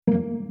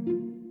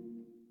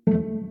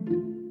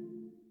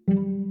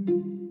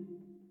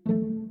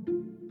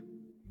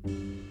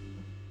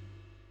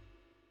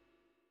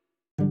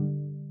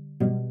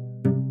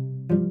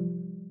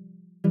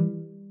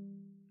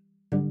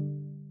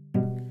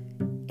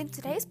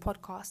today's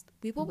podcast,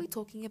 we will be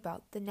talking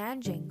about the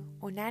Nanjing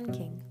or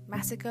Nanking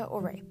massacre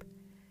or rape.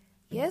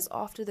 Years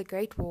after the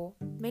Great War,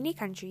 many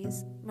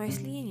countries,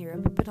 mostly in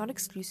Europe but not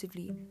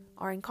exclusively,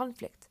 are in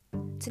conflict.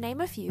 To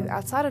name a few,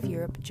 outside of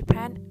Europe,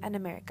 Japan and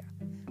America,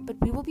 but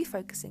we will be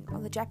focusing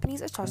on the Japanese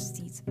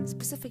atrocities,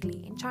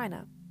 specifically in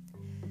China.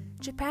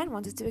 Japan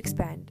wanted to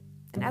expand,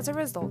 and as a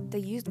result they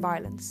used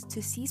violence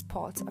to seize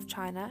parts of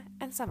China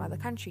and some other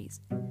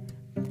countries.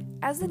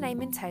 As the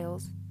name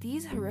entails,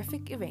 these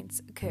horrific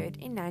events occurred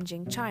in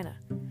Nanjing, China,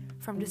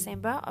 from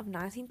December of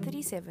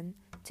 1937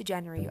 to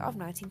January of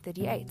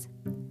 1938.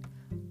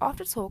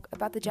 After talk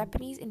about the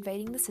Japanese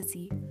invading the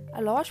city,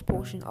 a large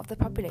portion of the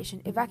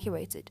population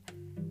evacuated,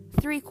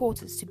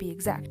 3/4 to be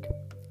exact.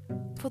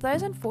 For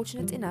those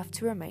unfortunate enough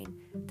to remain,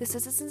 the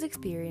citizens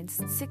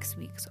experienced 6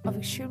 weeks of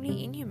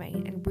extremely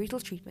inhumane and brutal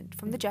treatment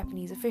from the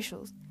Japanese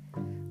officials,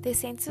 their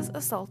senses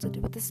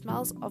assaulted with the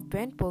smells of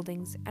burnt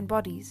buildings and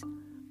bodies,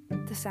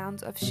 the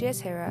sounds of sheer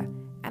terror,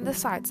 and the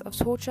sights of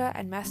torture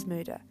and mass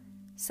murder,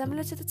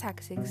 similar to the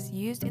tactics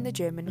used in the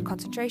German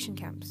concentration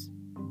camps.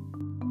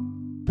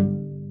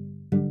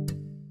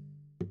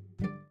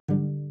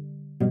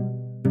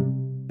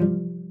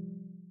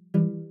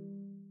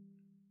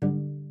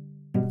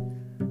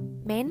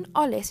 Men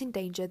are less in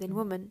danger than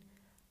women.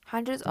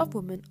 Hundreds of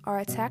women are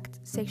attacked,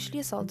 sexually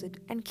assaulted,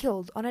 and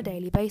killed on a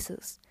daily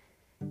basis.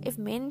 If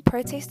men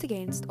protest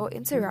against or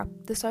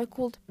interrupt the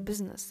so-called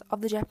business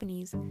of the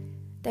Japanese,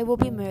 they will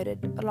be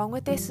murdered along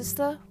with their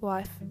sister,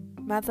 wife,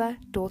 mother,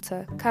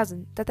 daughter,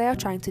 cousin that they are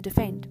trying to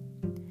defend.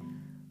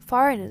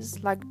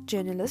 Foreigners like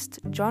journalist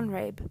John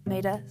Rabe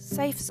made a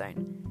safe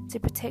zone to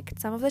protect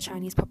some of the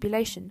Chinese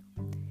population.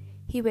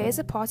 He wears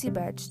a party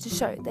badge to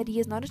show that he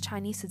is not a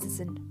Chinese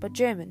citizen but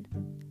German,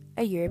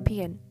 a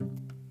European.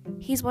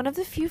 He's one of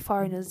the few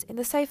foreigners in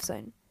the safe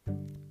zone.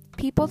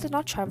 People did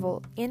not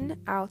travel in,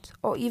 out,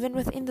 or even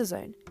within the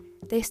zone.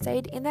 They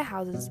stayed in their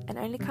houses and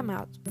only come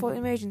out for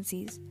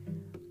emergencies.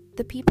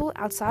 The people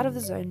outside of the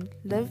zone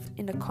live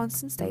in a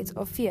constant state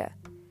of fear,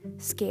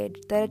 scared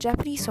that a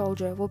Japanese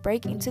soldier will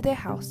break into their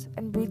house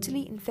and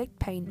brutally inflict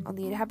pain on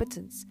the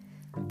inhabitants,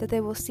 that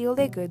they will steal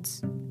their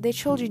goods, their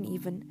children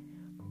even.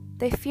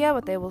 They fear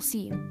what they will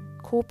see: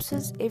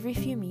 corpses every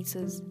few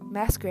meters,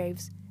 mass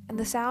graves, and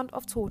the sound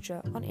of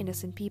torture on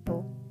innocent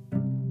people.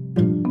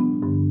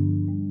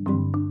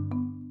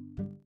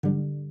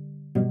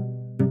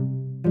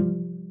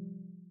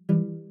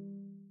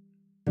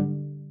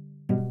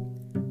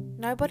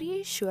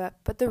 Nobody is sure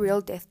what the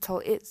real death toll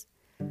is,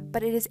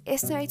 but it is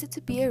estimated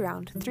to be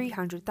around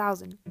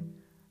 300,000.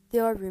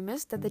 There are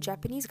rumors that the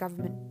Japanese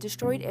government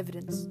destroyed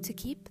evidence to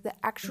keep the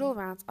actual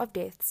amount of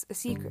deaths a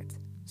secret,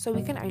 so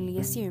we can only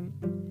assume.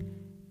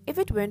 If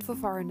it weren't for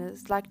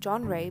foreigners like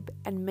John Rabe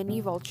and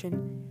Minnie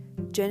Volchin,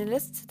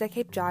 journalists that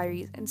kept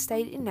diaries and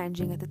stayed in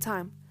Nanjing at the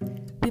time,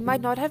 we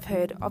might not have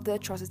heard of the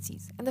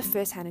atrocities and the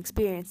first-hand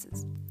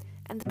experiences,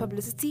 and the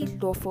publicity,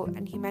 lawful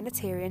and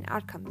humanitarian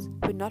outcomes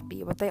would not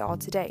be what they are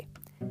today.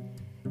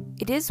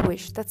 It is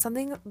wished that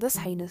something this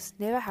heinous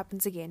never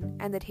happens again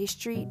and that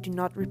history do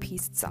not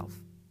repeat itself.